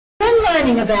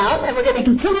learning about, and we're going to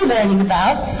continue learning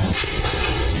about,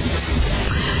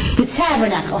 the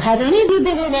tabernacle. Have any of you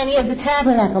been in any of the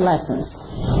tabernacle lessons?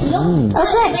 No.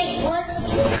 Okay. Wait, what?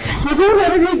 We'll do a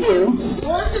little review.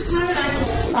 What's the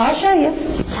tabernacle? I'll show you.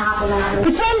 Tabernacle.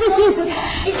 Pretend this is...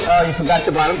 Oh, you forgot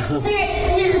the bottom?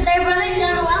 They're running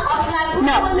down the left.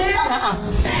 No.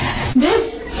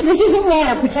 This isn't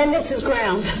water. Pretend this is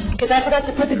ground, because I forgot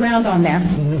to put the ground on there.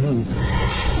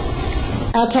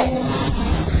 Okay.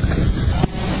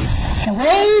 Now,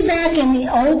 way back in the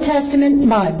Old Testament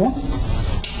Bible,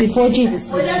 before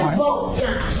Jesus was born,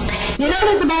 you know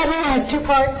that the Bible has two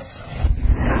parts?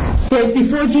 There's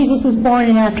before Jesus was born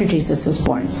and after Jesus was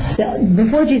born.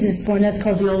 Before Jesus was born, that's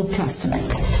called the Old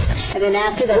Testament. And then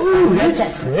after, that's called the New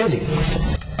Testament. Really?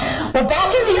 Well,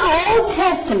 back in the Old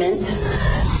Testament,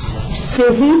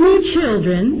 the Hebrew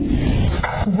children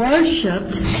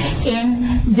worshipped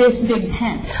in this big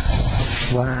tent.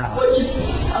 Wow. Which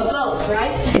is a boat,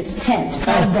 right? It's a tent, it's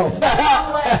not a boat.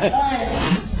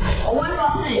 What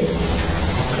about this?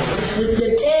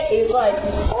 The tent is like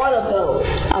on a boat.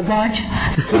 A barge?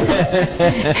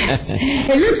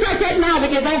 It looks like that now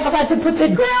because I forgot to put the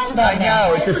ground on there.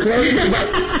 No, it's a floating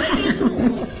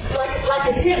boat.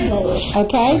 Like a tent boat.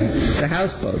 Okay? The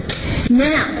houseboat.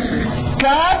 Now,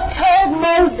 God told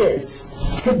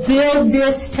Moses to build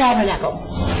this tabernacle.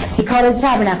 He called it a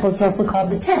tabernacle. It's also called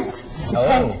the tent. The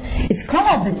tent. It's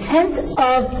called the tent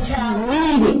of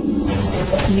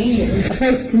meeting. A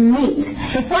place to meet.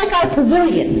 It's like our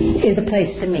pavilion is a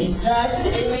place to meet.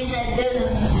 It means that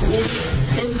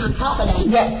this is a tabernacle.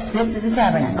 Yes, this is a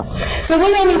tabernacle. So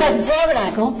we're learning about the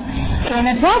tabernacle in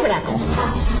a tabernacle.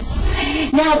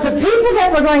 Now, the people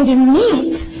that we're going to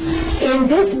meet in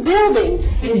this building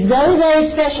is very, very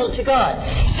special to God.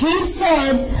 He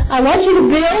said, I want you to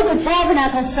build a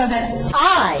tabernacle so that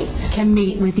I can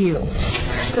meet with you.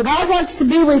 So God wants to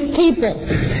be with people.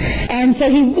 And so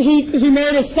he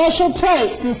made a special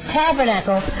place, this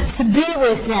tabernacle, to be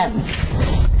with them.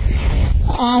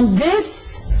 And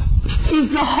this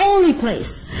is the holy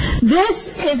place.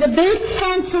 This is a big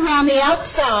fence around the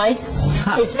outside.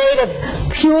 It's made of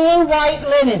pure white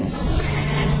linen.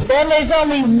 Then there's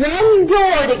only one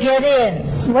door to get in.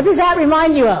 What does that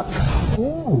remind you of?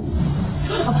 Ooh.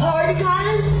 A party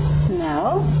kind?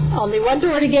 No. Only one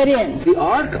door to get in. The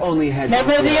ark only had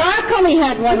Remember, one door. the ark only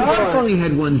had one The door. ark only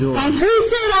had one door. And who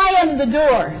said, I am the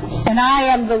door, and I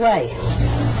am the way?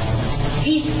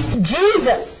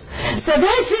 Jesus. So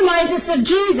this reminds us of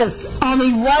Jesus.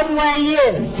 Only one way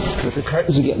in. But the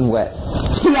curtains are getting wet.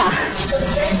 Yeah.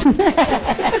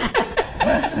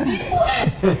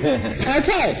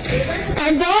 Okay.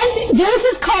 And then this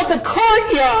is called the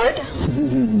courtyard.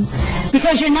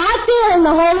 Because you're not there in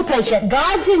the holy place yet.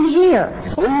 God's in here.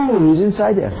 Oh, he's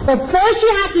inside there. But first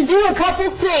you have to do a couple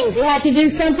things. You have to do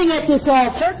something at this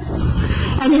altar.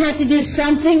 And you have to do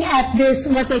something at this,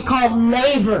 what they call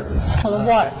laver for the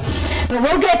water. But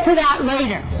we'll get to that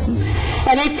later.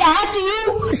 And if after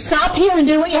you stop here and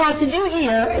do what you have to do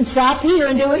here, and stop here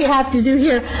and do what you have to do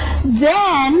here,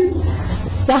 then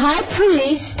the high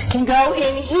priest can go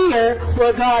in here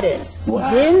where God is.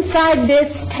 Wow. It's inside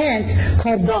this tent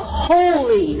called the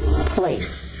holy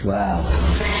place. Wow.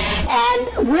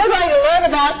 And we're going to learn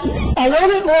about a little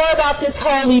bit more about this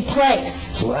holy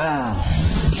place. Wow.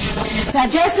 Now,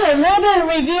 just a little bit of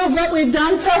review of what we've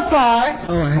done so far.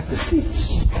 Oh, I have to see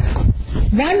this.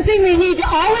 One thing we need to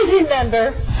always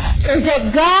remember is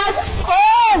that God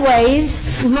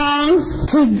always longs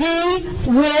to be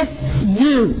with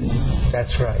you.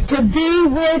 That's right. To be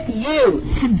with you.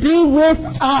 To be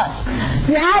with us.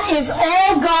 That is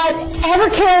all God ever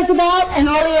cares about and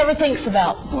all He ever thinks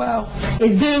about. Wow.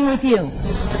 Is being with you.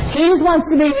 He just wants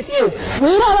to be with you.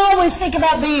 We don't always think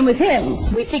about being with Him.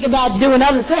 We think about doing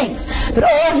other things. But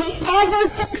all He ever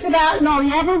thinks about and all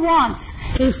He ever wants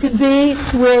is to be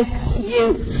with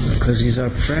you. Because he's our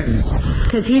friend.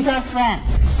 Because He's our friend.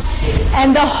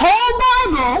 And the whole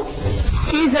Bible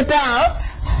is about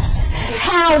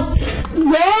how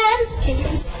man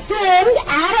sinned,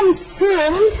 Adam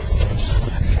sinned,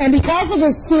 and because of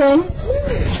his sin,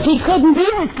 he couldn't be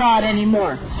with God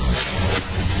anymore.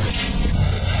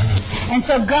 And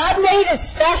so God made a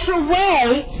special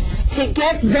way to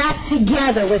get back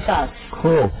together with us.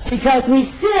 Cool. Because we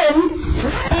sinned,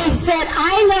 He said,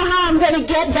 I know how I'm going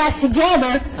to get back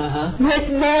together with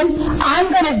men. I'm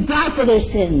going to die for their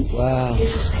sins. Wow.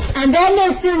 And then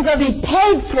their sins will be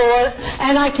paid for,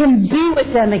 and I can be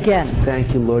with them again.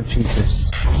 Thank you, Lord Jesus.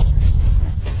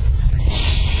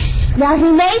 Now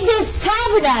He made this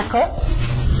tabernacle,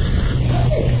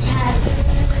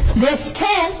 this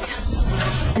tent,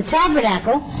 the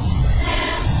tabernacle,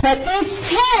 but this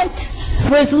tent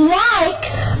was like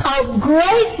a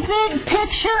great big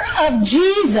picture of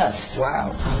Jesus.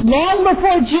 Wow. Long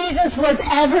before Jesus was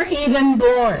ever even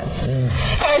born.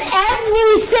 And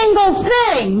every single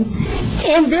thing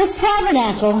in this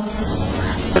tabernacle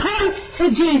points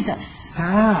to Jesus.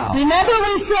 Wow. Remember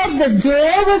we said the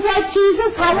door was like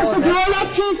Jesus? How was the door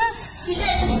like Jesus?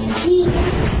 Because he,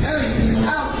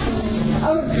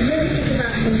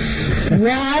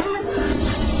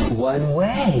 One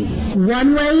way.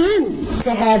 One way in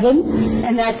to heaven,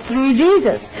 and that's through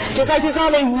Jesus. Just like there's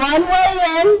only one way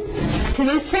in to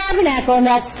this tabernacle, and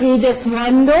that's through this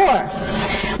one door.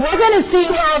 We're going to see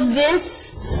how this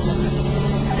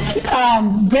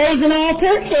brazen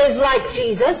altar is like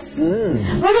Jesus.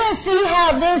 We're going to see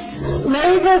how this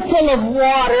laver full of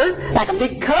water, like a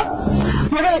big cup,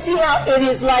 we're going to see how it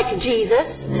is like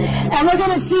Jesus. And we're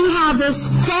going to see how this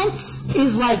fence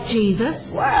is like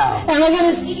Jesus. Wow. And we're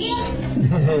going to see,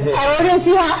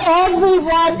 how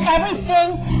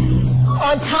everything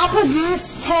on top of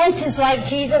this tent is like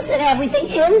Jesus, and everything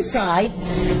inside.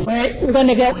 We're going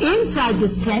to go inside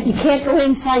this tent. You can't go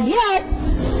inside yet.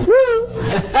 Woo.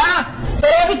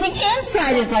 But everything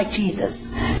inside is like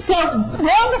Jesus. So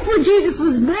long before Jesus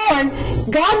was born,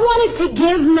 God wanted to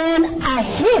give men a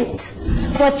hint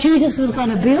what Jesus was going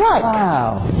to be like.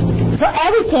 Wow. So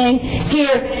everything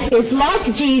here is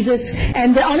like Jesus,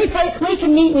 and the only place we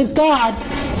can meet with God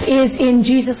is in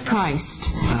Jesus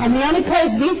Christ. And the only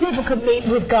place these people could meet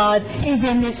with God is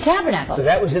in this tabernacle. So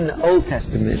that was in the Old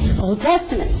Testament. Old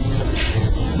Testament.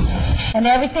 And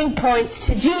everything points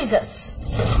to Jesus.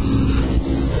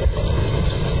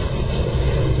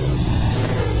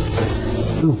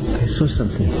 Ooh, I saw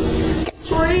something.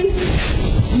 Joyce,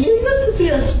 you used to be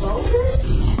a smoker?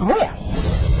 Oh yeah.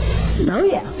 Oh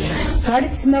yeah.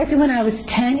 Started smoking when I was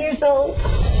 10 years old.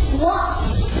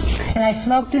 What? And I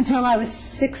smoked until I was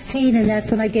 16, and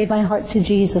that's when I gave my heart to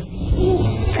Jesus.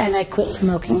 And I quit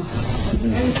smoking.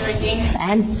 And drinking?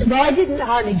 And, no, I didn't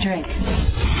hardly drink.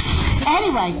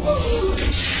 Anyway.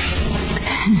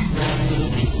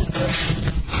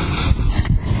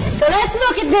 So let's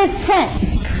look at this tent.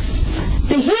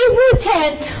 The Hebrew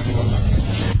tent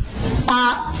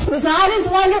was not as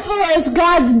wonderful as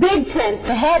God's big tent,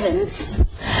 the heavens.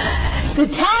 The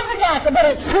tabernacle, but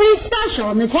it's pretty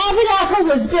special. And the tabernacle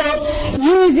was built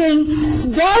using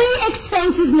very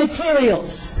expensive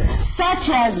materials, such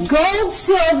as gold,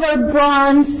 silver,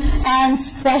 bronze, and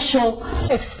special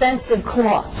expensive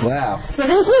cloth. Wow. So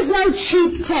this was no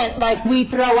cheap tent like we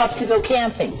throw up to go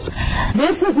camping.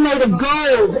 This was made of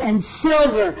gold and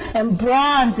silver and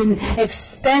bronze and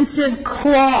expensive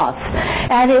cloth.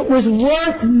 And it was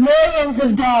worth millions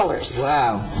of dollars.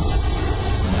 Wow.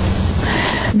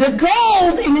 The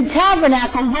gold in the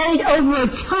tabernacle weighed over a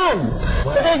ton.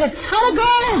 So there's a ton of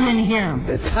gold in here.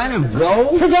 A ton of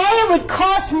gold? Today it would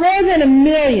cost more than $1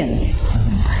 million.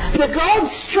 The gold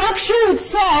structure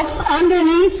itself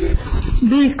underneath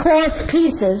these cloth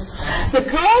pieces, the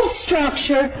gold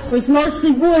structure was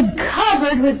mostly wood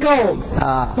covered with gold.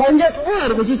 It wasn't just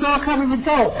wood, it was just all covered with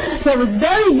gold. So it was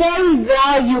very, very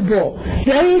valuable,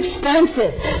 very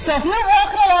expensive. So if you're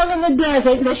walking along in the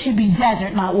desert, this should be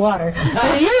desert, not water. But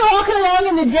if you're walking along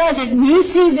in the desert and you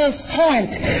see this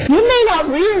tent, you may not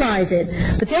realize it,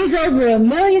 but there's over $1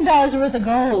 million worth of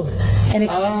gold and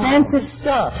expensive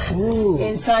stuff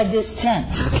inside this tent.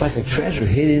 It's like a treasure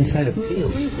hid inside a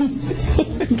field.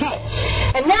 Okay.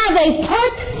 And now they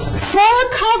put 4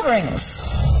 coverings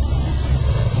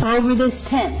over this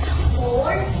tent.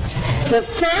 4? The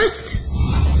first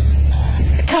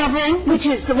covering, which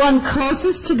is the one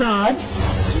closest to God,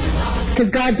 because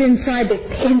God's inside the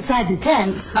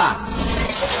tent.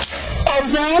 And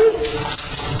then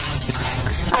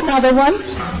another one.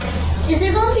 Is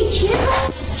it going to be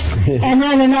cheaper? And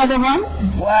then another one.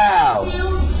 Wow.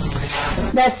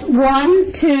 2? That's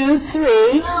 1, 2,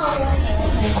 3,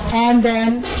 Oh. and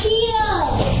then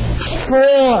Cheeto.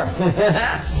 4.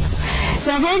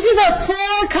 So these are the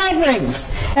 4 coverings.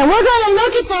 And we're going to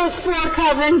look at those 4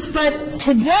 coverings, but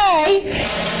today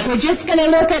we're just going to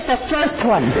look at the first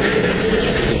one.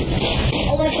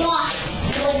 Oh my gosh.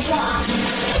 Oh my gosh.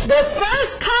 The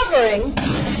first covering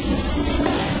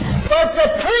was the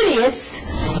prettiest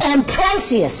and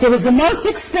priciest. It was the most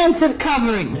expensive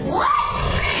covering. What?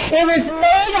 It was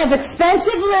made of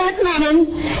expensive linen,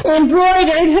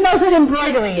 embroidered. Who knows what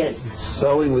embroidery is?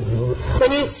 Sewing with...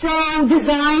 When you sew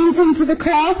designs into the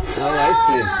cloth. Oh,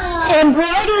 I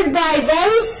Embroidered by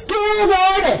very skilled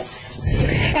artists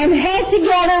and held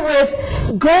together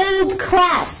with gold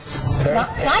clasps.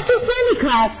 Not just any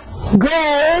clasp,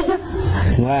 gold,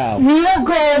 see. Wow. real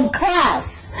gold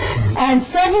clasps. And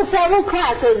several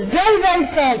clasps. It was very, very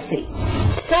fancy.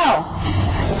 So,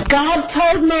 God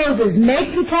told Moses,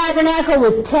 make the tabernacle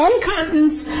with 10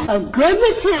 curtains of good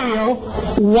material,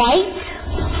 white,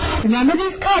 remember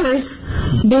these colors,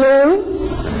 blue,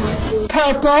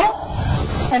 purple,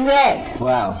 and red.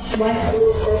 Wow.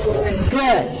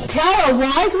 Good. Tell a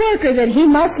wise worker that he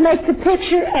must make the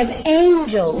picture of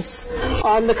angels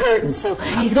on the curtain. So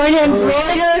he's going to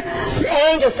embroider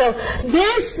angels. So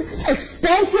this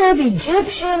expensive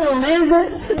Egyptian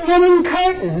linen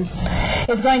curtain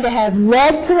is going to have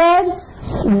red threads,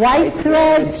 white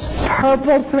threads,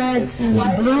 purple threads,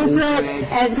 blue threads,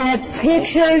 and it's going to have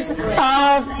pictures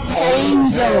of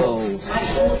angels.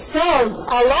 So,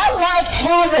 a lot like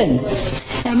heaven.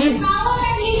 And if you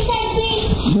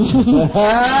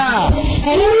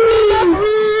look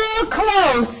real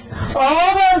close,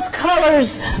 all those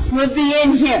colors would be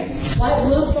in here. White,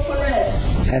 blue, purple, red.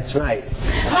 That's right.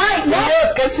 All right,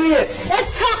 Look, I see it.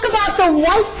 let's talk about the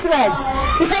white threads.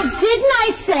 Because didn't I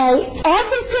say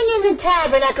everything in the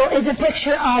tabernacle is a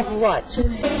picture of what?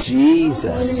 Jesus.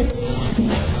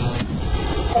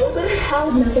 Open how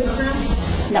nothing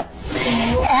crowns. No.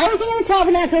 Everything in the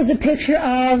tabernacle is a picture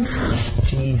of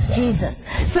Jesus. Jesus.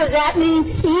 So that means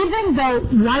even the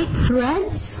white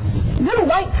threads, little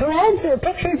white threads are a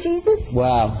picture of Jesus?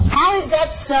 Wow. How is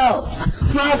that so?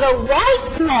 Well, the white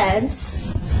threads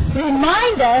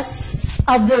remind us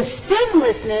of the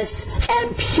sinlessness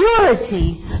and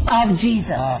purity of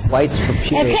Jesus. White's for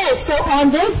purity. Okay, so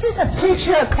on this is a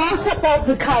picture, a close-up of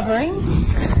the covering.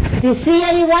 Do you see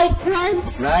any white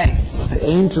threads? Right. The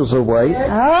angels are white.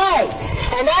 All right.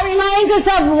 And that reminds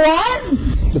us of what?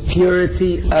 The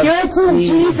purity of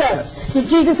Jesus. Did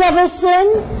Jesus ever sin?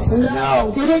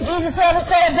 No. Did Jesus ever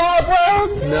say a bad word?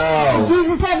 No. Did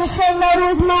Jesus ever say no to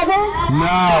his mother?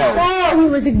 No. Oh, he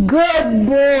was a good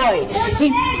boy.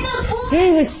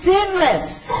 He was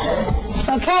sinless.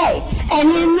 Okay, and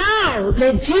you know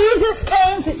that Jesus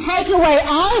came to take away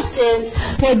our sins,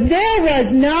 but there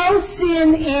was no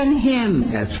sin in him.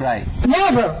 That's right.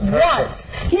 Never once.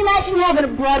 Can you imagine having a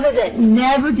brother that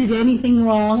never did anything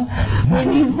wrong?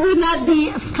 When you would not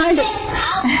be kind of...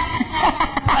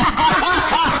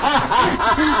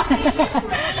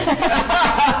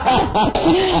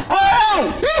 All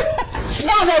right.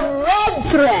 Now the red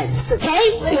threads,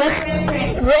 okay?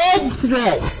 Red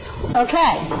threads,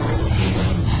 okay.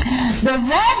 The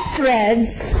red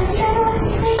threads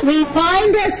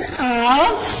remind us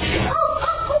of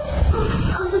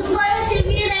the blood of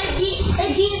Savior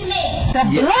that Jesus made. the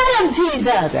blood of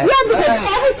Jesus. Yeah, because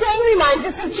everything reminds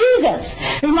us of Jesus.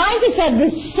 Reminds us of the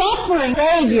suffering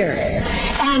Savior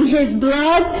and his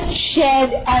blood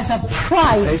shed as a I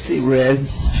price see red.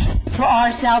 for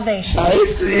our salvation. I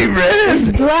see red.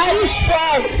 His blood is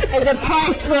shed as a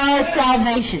price for our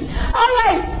salvation. All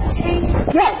right.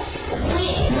 Yes.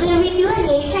 When we do a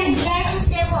name tag, do you have to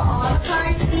say what all the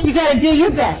colors mean? You got to do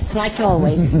your best, like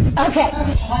always. Okay.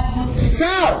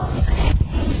 So,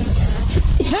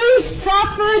 he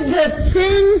suffered the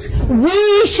things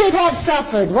we should have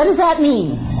suffered. What does that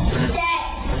mean?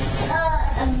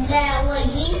 That what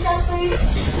he suffered,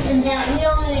 and that we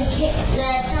don't even care,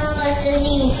 that some of us didn't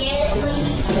even get it when he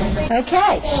suffered.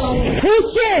 Okay. Who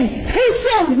sinned? Who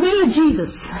sinned? Me or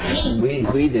Jesus? We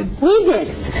did. We did.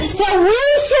 So we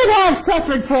should have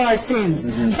suffered for our sins.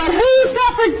 But who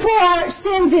suffered for our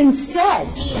sins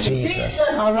instead? Jesus.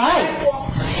 All right.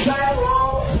 God.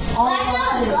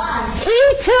 He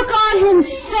took on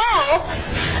himself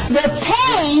the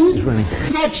pain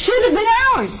that should have been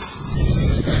ours.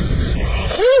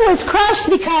 He was crushed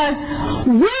because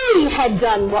we had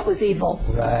done what was evil.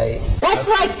 Right. That's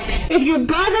like if your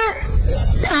brother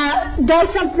does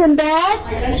something bad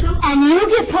and you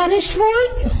get punished for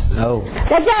it. No.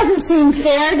 That doesn't seem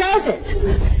fair, does it?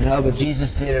 No, but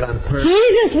Jesus did it on purpose.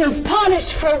 Jesus was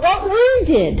punished for what we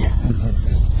did.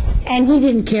 And he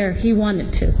didn't care. He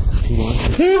wanted to.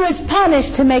 He was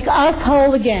punished to make us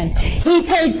whole again. He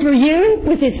paid for you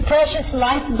with his precious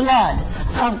lifeblood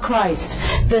of Christ,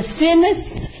 the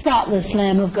sinless, spotless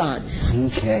Lamb of God.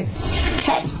 Okay.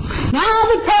 Okay. Now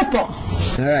the purple.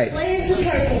 All right. What is the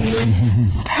purple?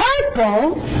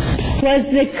 Purple was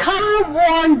the color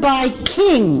worn by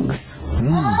kings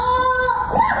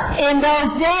in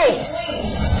those days.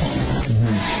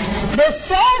 The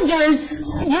soldiers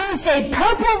used a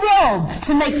purple robe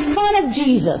to make fun of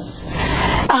Jesus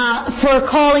for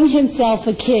calling himself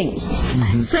a king.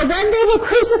 So when they were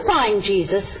crucifying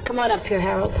Jesus, come on up here,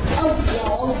 Harold.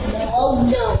 Oh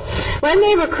no. When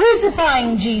they were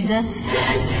crucifying Jesus,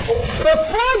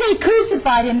 before they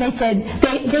crucified him, they said,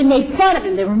 they made fun of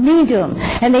him, they were mean to him.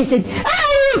 And they said,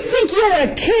 oh, you think you're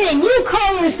a king, you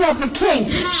call yourself a king.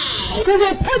 So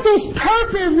they put this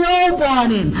purple robe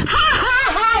on him. Ha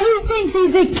ha ha, you think thinks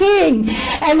he's a king.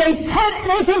 And they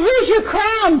said, here's your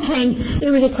crown, king. It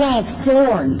was a crown of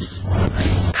thorns.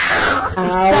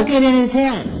 Stuck it in his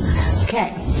head.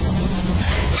 Okay.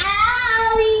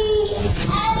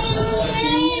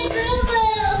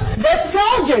 The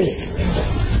soldiers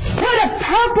put a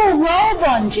purple robe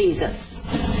on Jesus.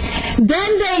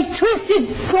 Then they twisted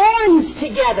thorns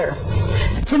together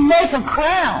to make a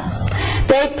crown.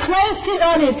 They placed it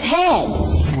on his head.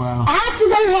 Wow. After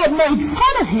they had made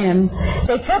fun of him,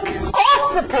 they took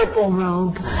off the purple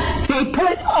robe. They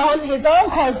put on his own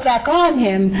clothes back on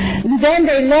him. Then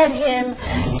they led him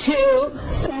to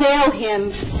nail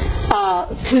him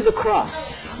to the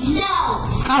cross. No.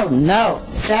 Oh, no.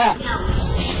 Yeah.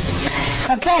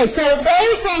 Okay, so they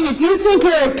were saying, if you think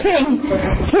you're a king,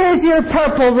 here's your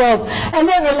purple robe. And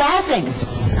they were laughing.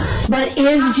 But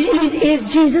is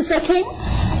Jesus a king?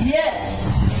 Yes.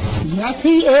 Yes,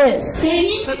 he is.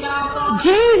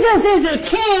 Jesus is a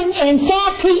king. In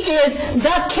fact, he is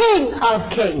the King of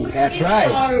Kings. That's right.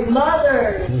 Our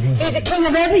mother. He's a king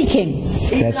of every king,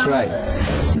 That's right.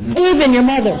 even your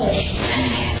mother.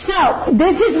 So,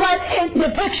 this is what the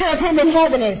picture of him in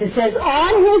heaven is. It says,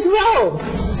 on his robe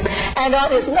and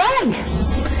on his leg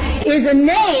is a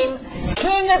name,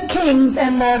 King of Kings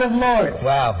and Lord of Lords.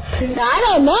 Wow. Now, I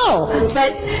don't know,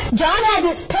 but John had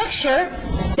this picture,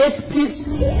 this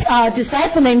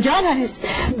disciple named John had this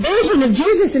vision of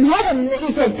Jesus in heaven, and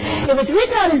he said, it was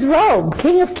written on his robe,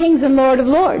 King of Kings and Lord of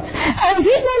Lords. And it was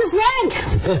written on his leg.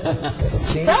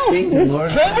 King So, of Kings and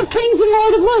Lord of King of Kings and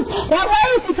Lord of Lords. That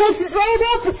way, if he takes his robe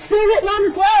off, it's still written on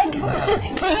his leg.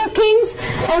 King of Kings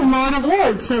and Lord of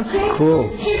Lords. So, Cool.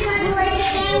 His time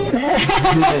right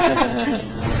down.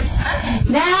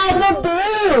 now the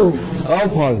blue. Oh,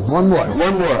 pardon. One more.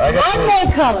 I got One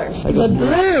more color. The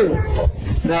blue.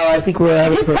 No, I think we're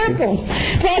out of The purple. purple.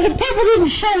 Well, the purple didn't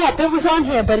show up. It was on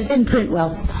here, but it didn't print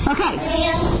well. Okay.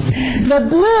 The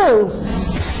blue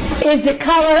is the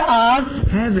color of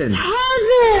Heaven.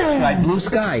 heaven. Like blue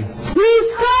sky. Blue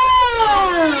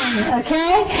sky.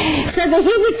 Okay? So the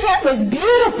Hebrew tent was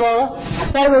beautiful,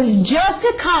 but it was just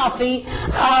a copy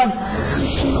of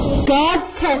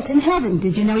God's tent in heaven.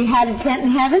 Did you know he had a tent in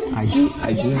heaven? I do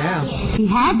now. He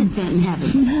has a tent in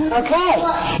heaven. Okay.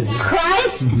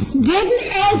 Christ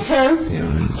didn't enter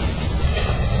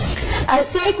a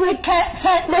sacred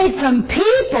tent made from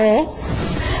people.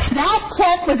 That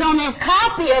tent was only a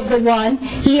copy of the one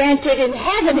he entered in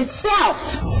heaven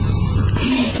itself.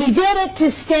 He did it to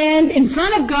stand in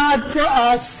front of God for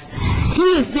us. He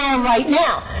is there right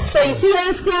now. So you see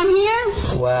earth down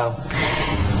here? Wow.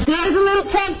 There's a little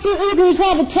tent. The Hebrews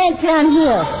have a tent down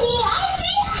here. I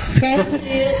see. Okay?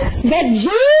 That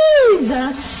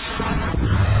Jesus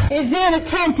is in a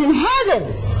tent in heaven.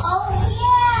 Oh,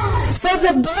 yeah. So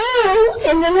the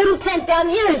blue in the little tent down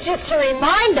here is just to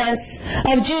remind us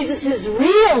of Jesus'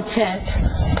 real tent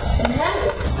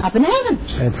up in heaven.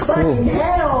 That's But cool. in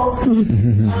hell,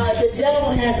 the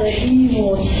devil has an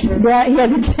evil spirit. Yeah,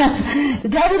 the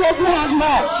devil doesn't have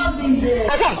much.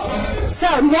 Okay,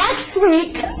 so next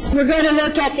week we're going to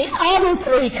look at the other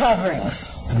three coverings.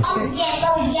 Oh, yes,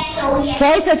 oh, yes, oh, yes.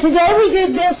 Okay, so today we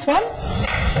did this one.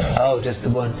 Oh, just the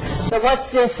one. So what's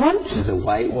this one? There's a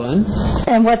white one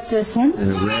And what's this one?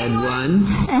 and a red one.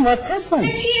 And what's this one?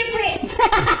 The cheetah print.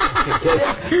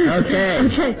 Okay.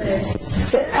 Okay.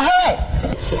 So, all right.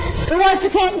 Who wants to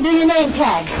come and do your name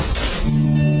tag? I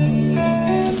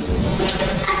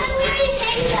thought we already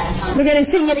sang that song. We're going to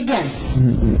sing it again.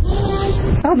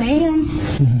 Oh, man.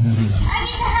 I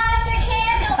need to have the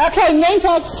candle. Okay, name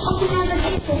tags. Open up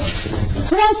the candle.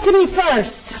 Who wants to be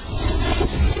first?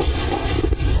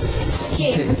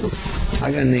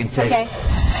 I got a name tag. Okay.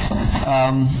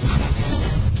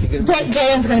 You can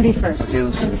Jalen's going to be first. do.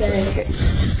 Okay.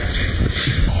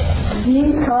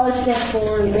 These colors stand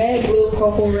for red, blue,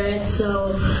 purple, red.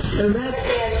 So the red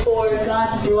stands for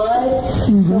God's blood.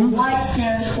 The white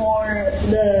stands for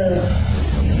the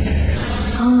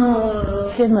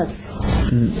Sinless.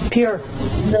 Pure.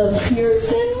 pure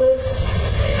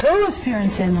sinless. Who is pure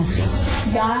and sinless?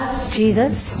 God's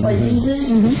Jesus. or Jesus.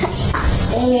 And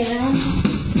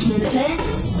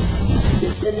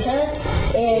the tent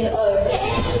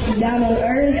and down on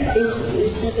earth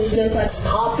is just like a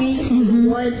copy. The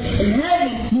one in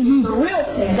heaven is the real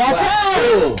tent. That's right.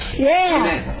 Cool. Yeah.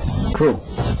 Amen. Cool.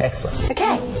 Excellent. Okay.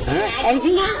 All right.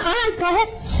 Anything else? All right, go ahead.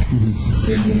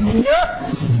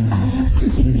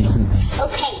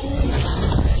 Okay.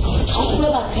 I'll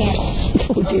put my pants.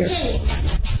 Oh, dear. Okay.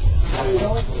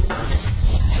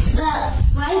 The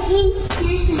white means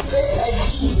this is just a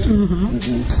Jesus.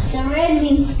 The red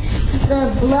means the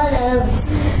blood of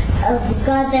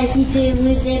God that he did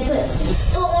with it. Put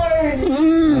thorns urns.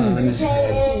 Understood.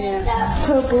 That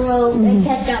purple robe and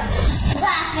kept on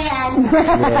laughing at me.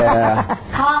 Yeah. Ha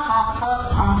ha ha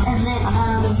ha. And then,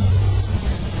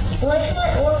 what color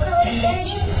is there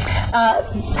again?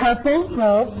 Purple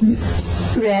robe,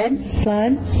 red,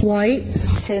 blood, white,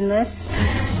 sinless,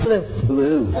 blue.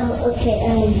 Blue. Oh, okay,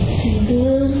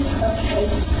 blue. Okay.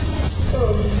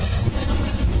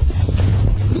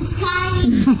 The sky.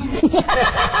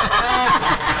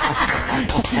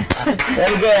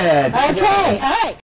 Very good. Okay, all right.